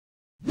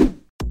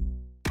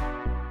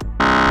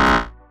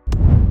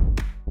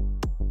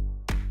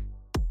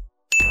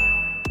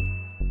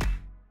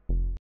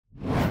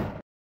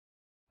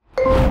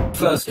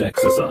First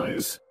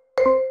exercise.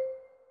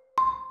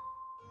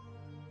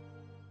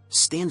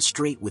 Stand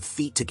straight with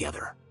feet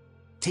together.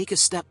 Take a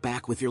step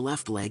back with your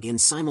left leg and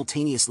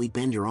simultaneously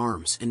bend your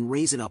arms and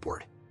raise it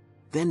upward.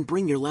 Then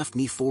bring your left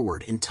knee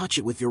forward and touch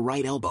it with your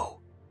right elbow.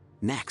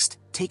 Next,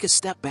 take a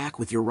step back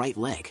with your right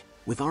leg,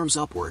 with arms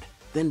upward,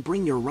 then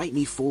bring your right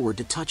knee forward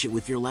to touch it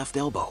with your left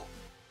elbow.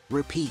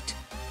 Repeat.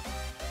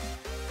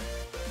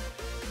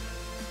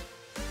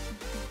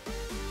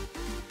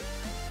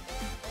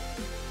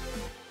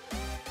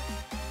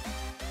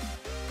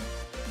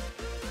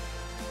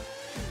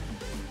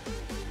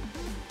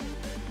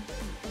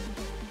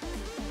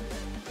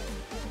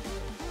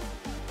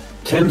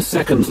 Ten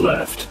seconds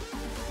left.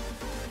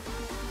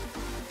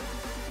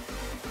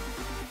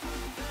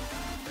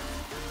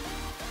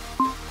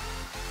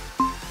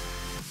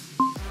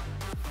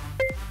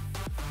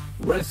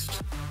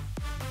 Rest.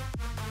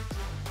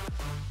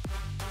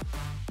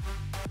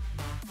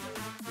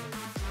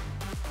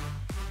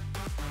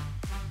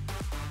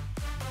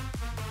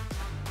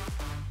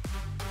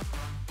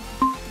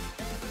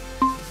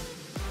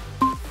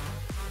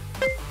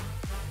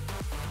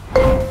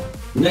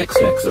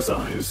 Next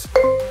exercise.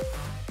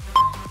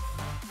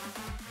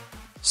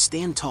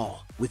 Stand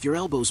tall, with your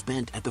elbows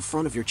bent at the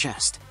front of your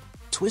chest.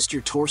 Twist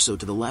your torso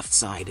to the left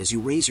side as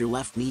you raise your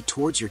left knee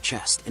towards your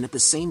chest and at the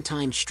same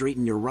time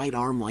straighten your right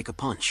arm like a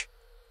punch.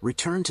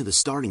 Return to the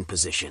starting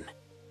position.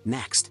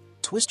 Next,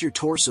 twist your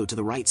torso to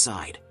the right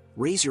side,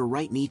 raise your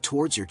right knee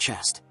towards your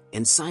chest,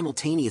 and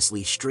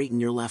simultaneously straighten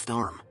your left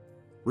arm.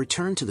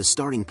 Return to the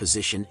starting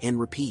position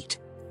and repeat.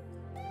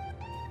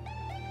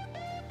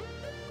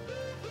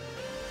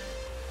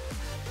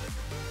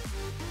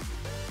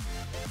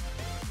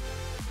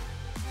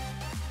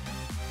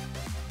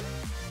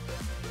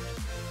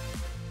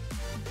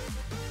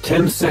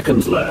 10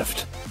 seconds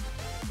left.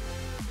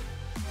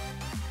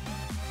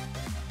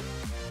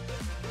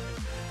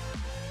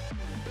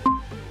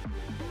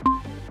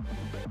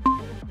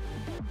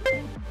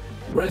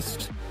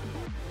 Rest.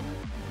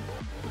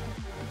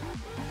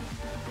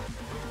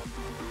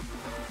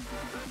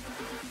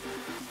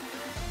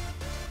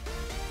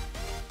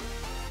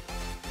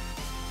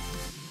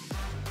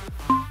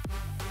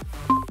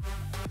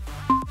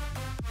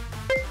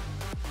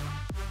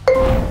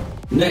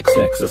 Next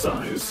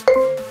exercise.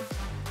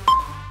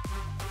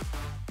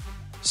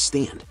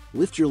 Stand,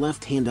 lift your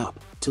left hand up,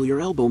 till your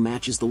elbow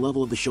matches the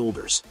level of the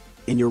shoulders,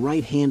 and your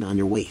right hand on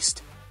your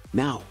waist.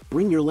 Now,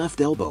 bring your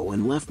left elbow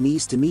and left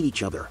knees to meet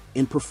each other,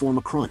 and perform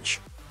a crunch.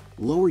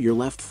 Lower your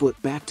left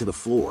foot back to the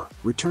floor,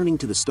 returning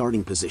to the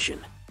starting position.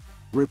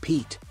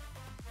 Repeat.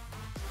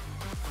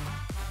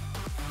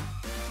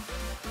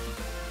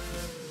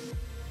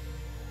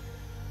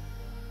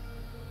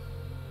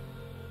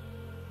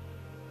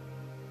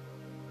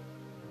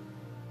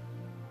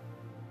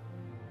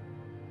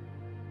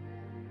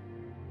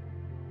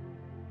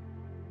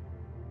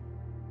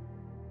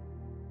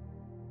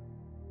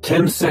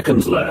 Ten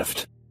seconds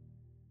left.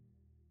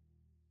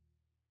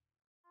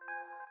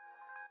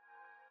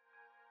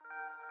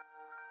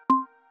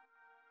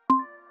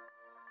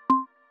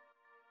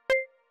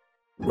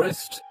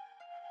 Rest.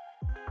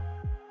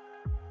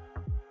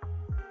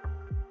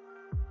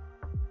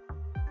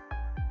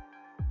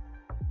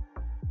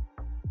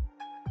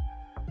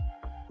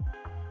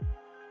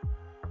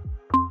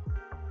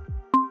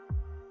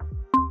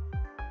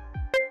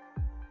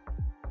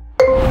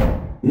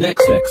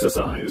 Next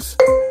exercise.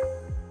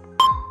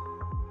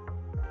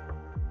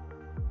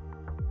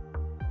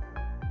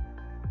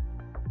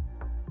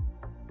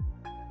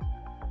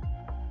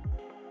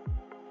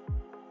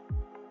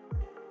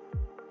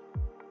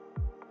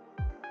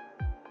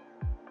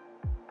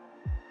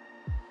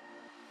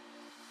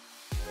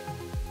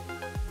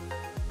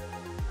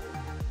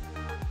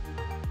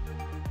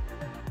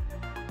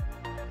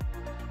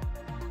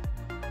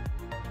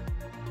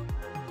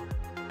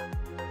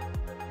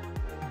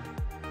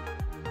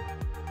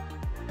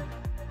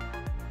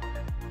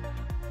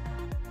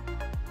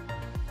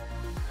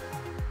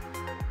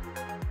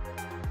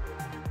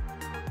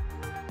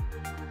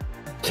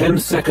 Ten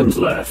seconds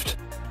left.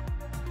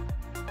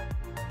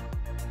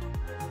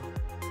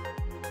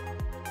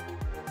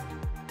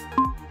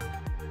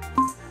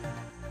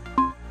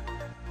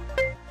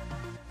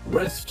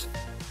 Rest.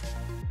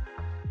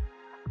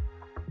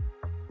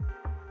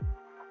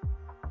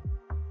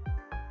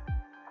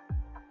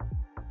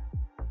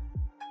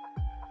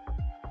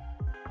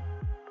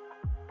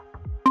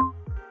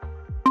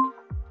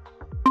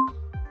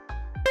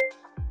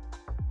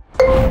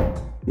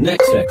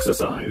 Next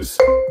exercise.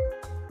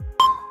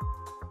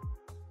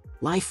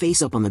 Lie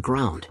face up on the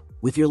ground,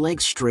 with your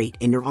legs straight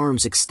and your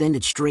arms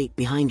extended straight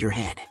behind your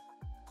head.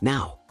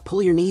 Now,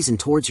 pull your knees in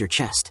towards your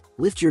chest,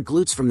 lift your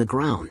glutes from the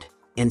ground,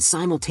 and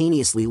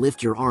simultaneously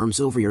lift your arms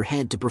over your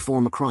head to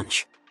perform a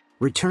crunch.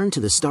 Return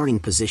to the starting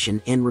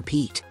position and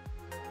repeat.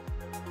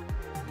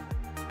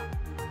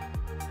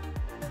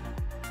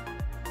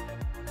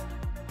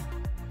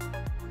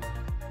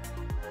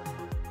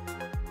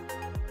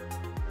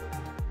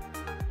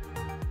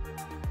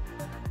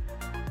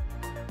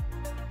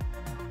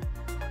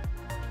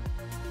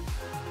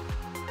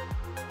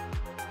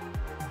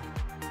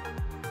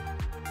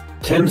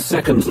 10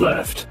 seconds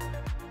left.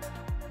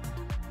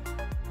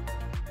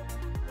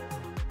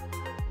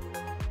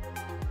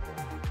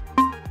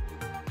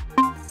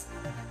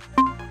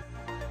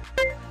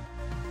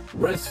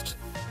 Rest.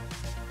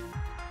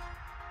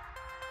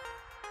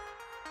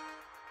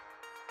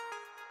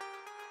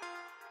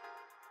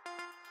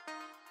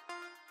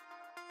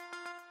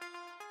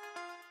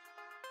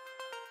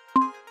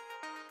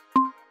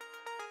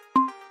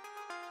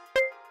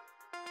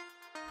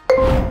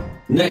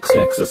 Next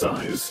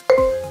exercise.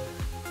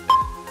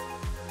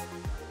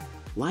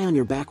 Lie on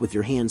your back with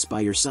your hands by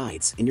your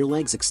sides and your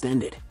legs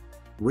extended.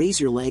 Raise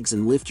your legs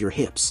and lift your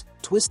hips,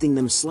 twisting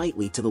them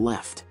slightly to the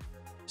left.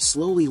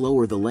 Slowly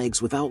lower the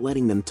legs without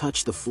letting them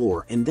touch the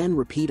floor and then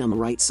repeat on the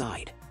right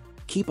side.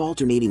 Keep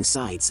alternating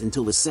sides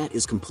until the set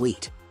is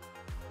complete.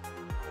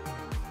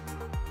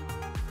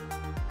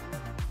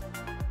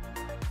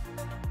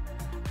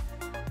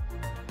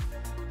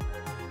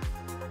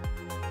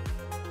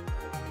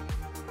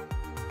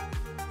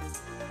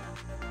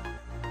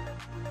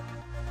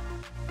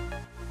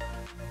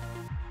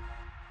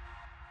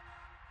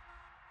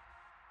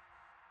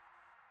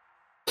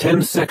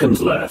 Ten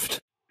seconds left.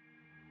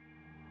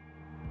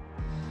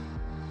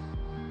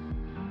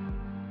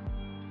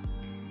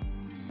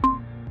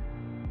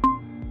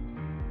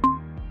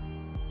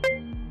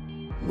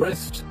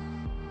 Rest.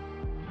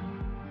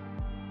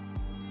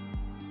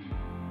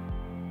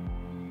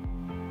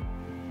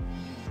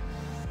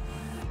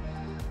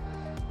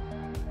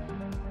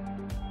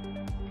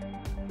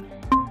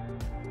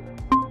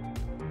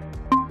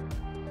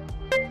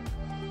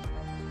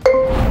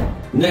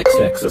 Next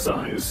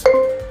exercise.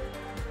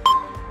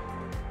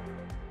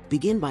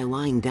 Begin by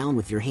lying down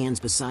with your hands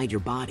beside your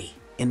body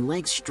and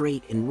legs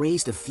straight and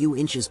raised a few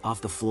inches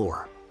off the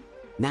floor.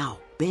 Now,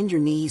 bend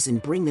your knees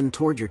and bring them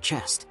toward your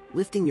chest,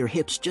 lifting your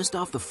hips just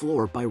off the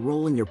floor by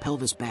rolling your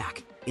pelvis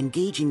back,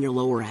 engaging your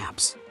lower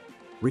abs.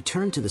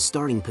 Return to the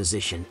starting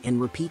position and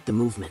repeat the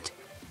movement.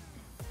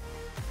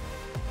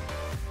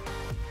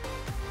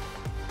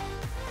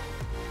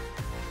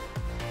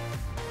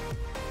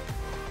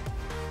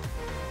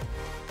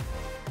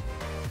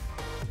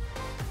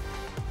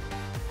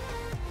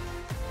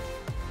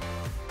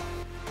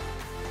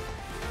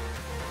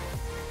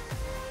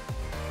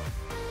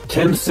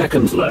 Ten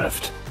seconds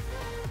left.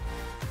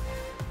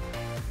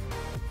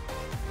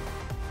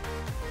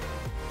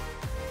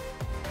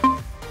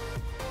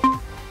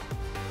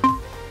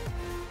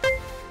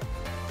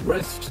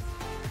 Rest.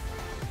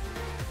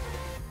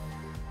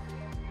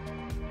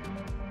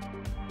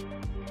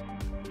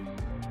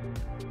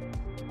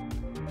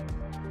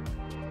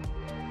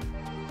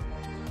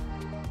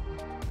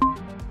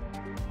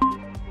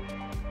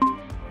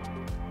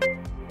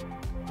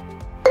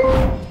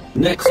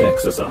 Next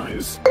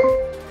exercise.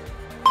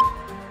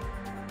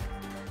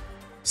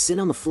 Sit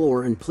on the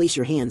floor and place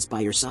your hands by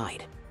your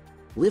side.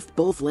 Lift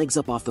both legs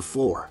up off the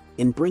floor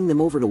and bring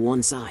them over to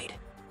one side.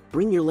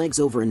 Bring your legs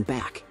over and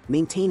back,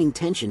 maintaining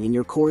tension in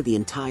your core the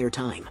entire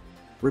time.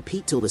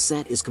 Repeat till the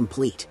set is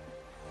complete.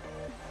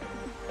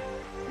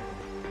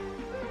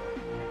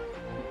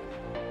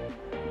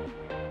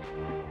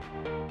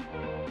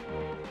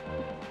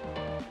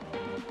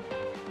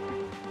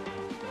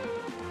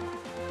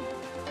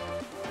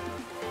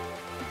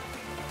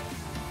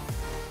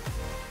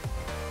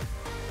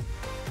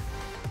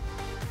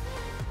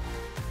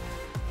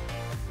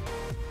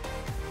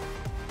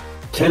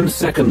 Ten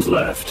seconds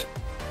left.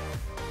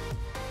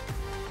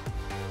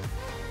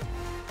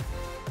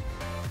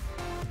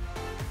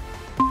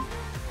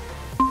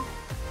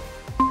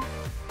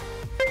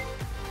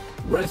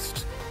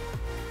 Rest.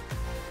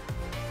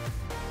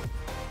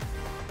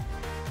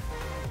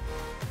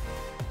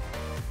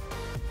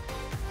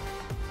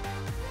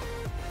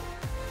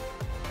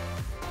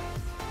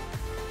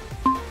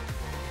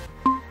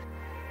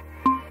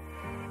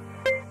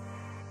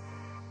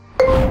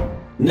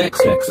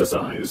 Next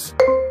exercise.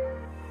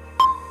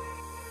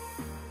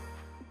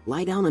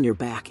 Lie down on your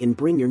back and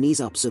bring your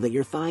knees up so that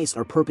your thighs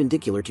are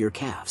perpendicular to your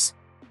calves.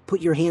 Put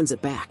your hands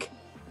at back.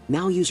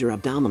 Now use your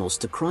abdominals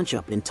to crunch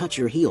up and touch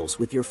your heels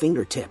with your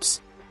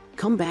fingertips.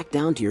 Come back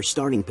down to your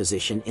starting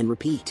position and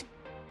repeat.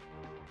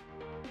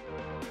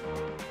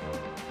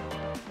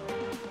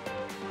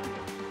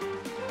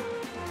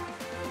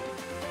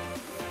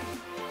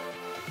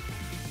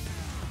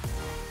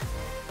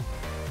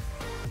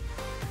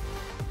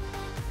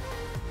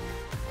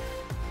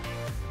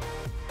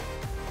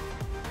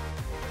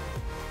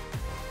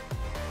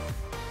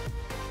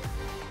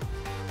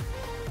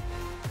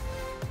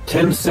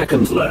 Ten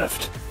seconds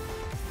left.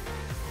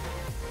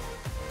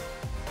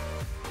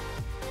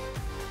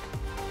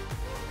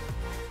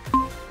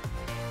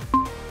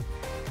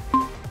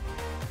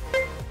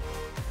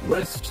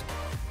 Rest.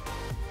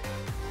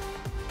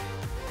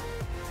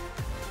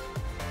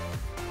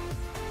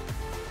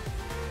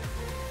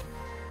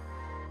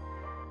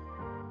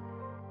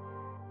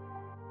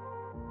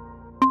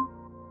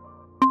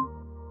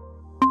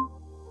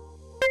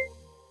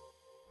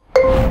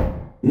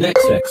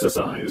 Next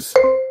exercise.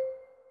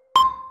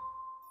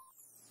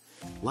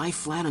 Lie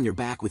flat on your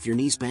back with your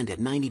knees bent at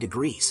 90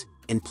 degrees,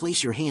 and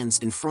place your hands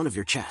in front of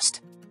your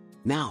chest.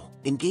 Now,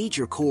 engage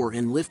your core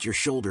and lift your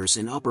shoulders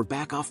and upper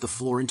back off the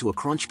floor into a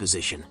crunch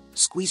position,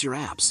 squeeze your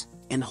abs,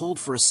 and hold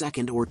for a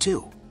second or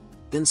two.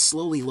 Then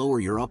slowly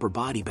lower your upper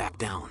body back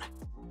down.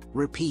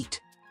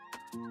 Repeat.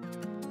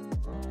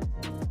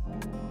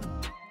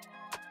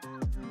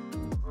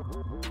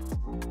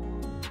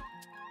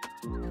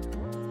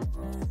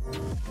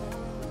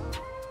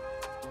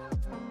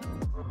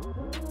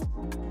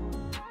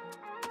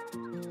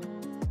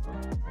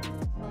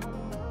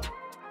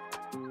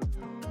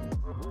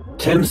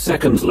 Ten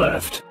seconds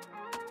left.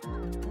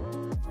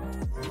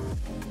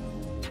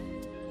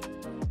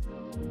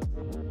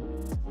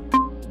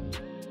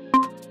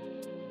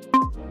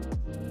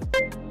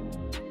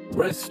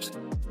 Rest.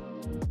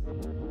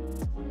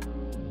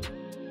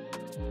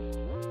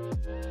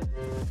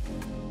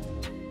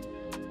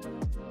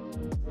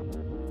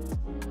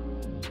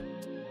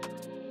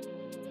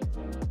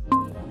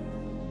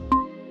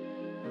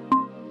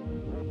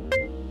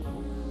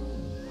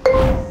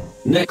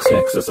 Next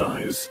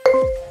exercise.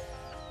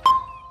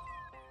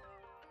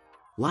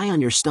 Lie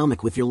on your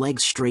stomach with your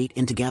legs straight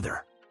and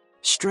together.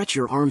 Stretch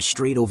your arms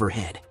straight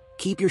overhead.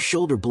 Keep your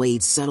shoulder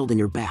blades settled in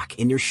your back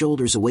and your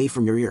shoulders away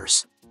from your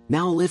ears.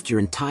 Now lift your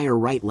entire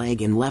right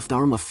leg and left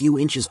arm a few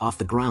inches off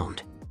the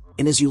ground.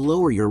 And as you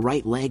lower your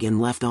right leg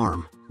and left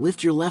arm,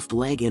 lift your left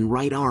leg and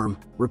right arm,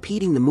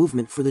 repeating the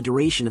movement for the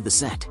duration of the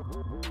set.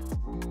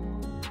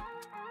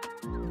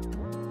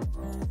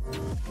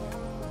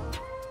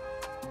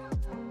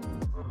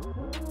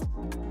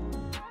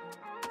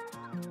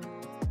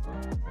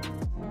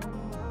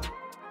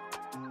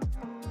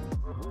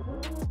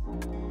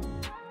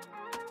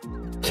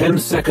 Ten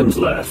seconds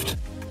left.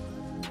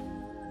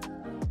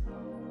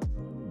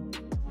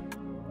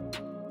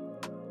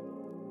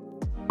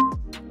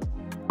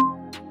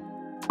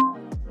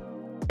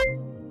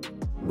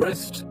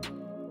 Rest.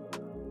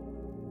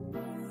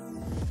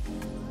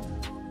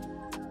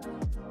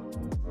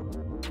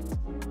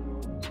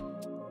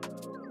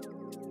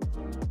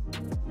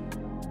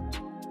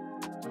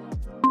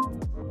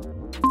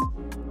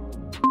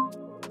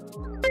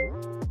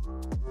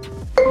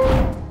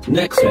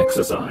 Next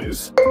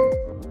exercise.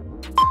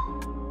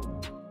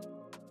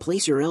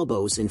 Place your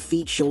elbows and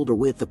feet shoulder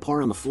width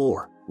apart on the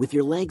floor, with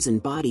your legs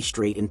and body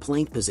straight in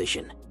plank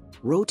position.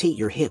 Rotate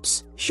your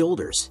hips,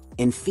 shoulders,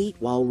 and feet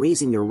while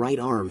raising your right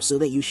arm so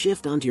that you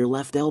shift onto your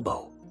left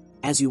elbow.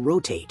 As you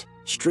rotate,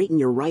 straighten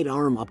your right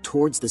arm up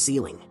towards the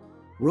ceiling.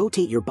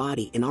 Rotate your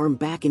body and arm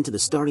back into the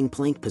starting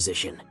plank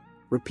position.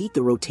 Repeat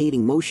the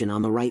rotating motion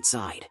on the right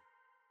side.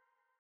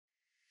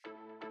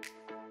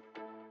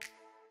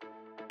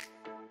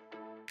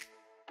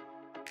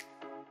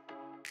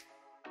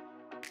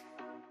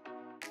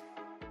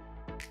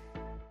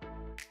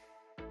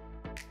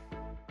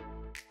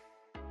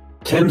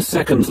 Ten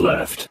seconds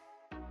left.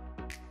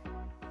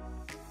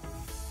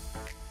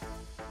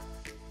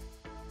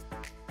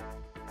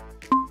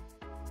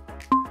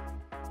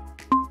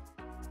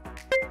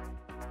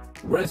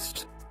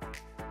 Rest.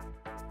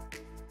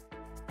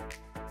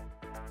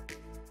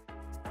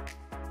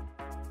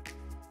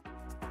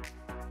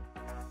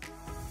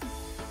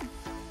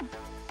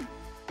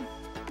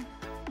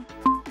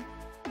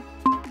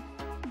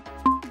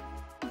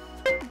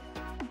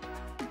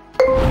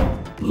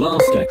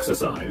 Last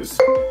exercise.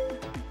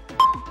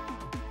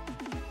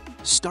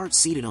 Start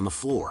seated on the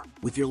floor,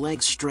 with your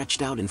legs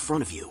stretched out in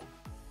front of you.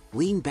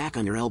 Lean back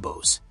on your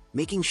elbows,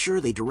 making sure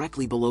they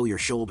directly below your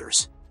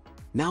shoulders.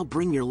 Now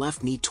bring your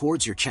left knee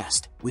towards your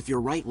chest, with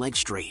your right leg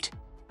straight.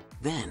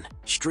 Then,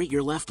 straight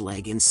your left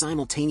leg and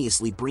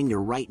simultaneously bring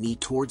your right knee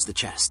towards the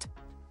chest.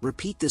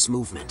 Repeat this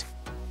movement.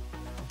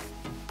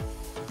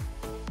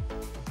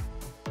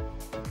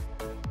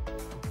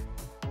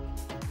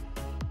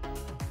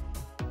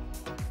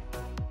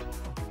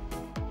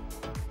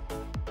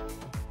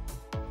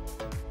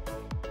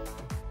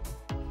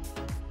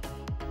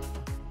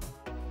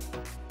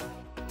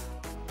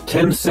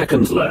 Ten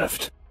seconds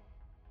left.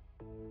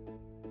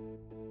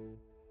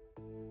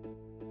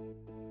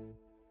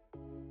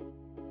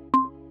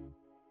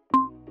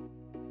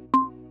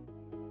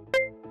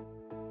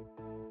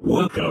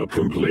 Workout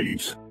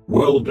complete.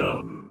 Well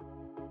done.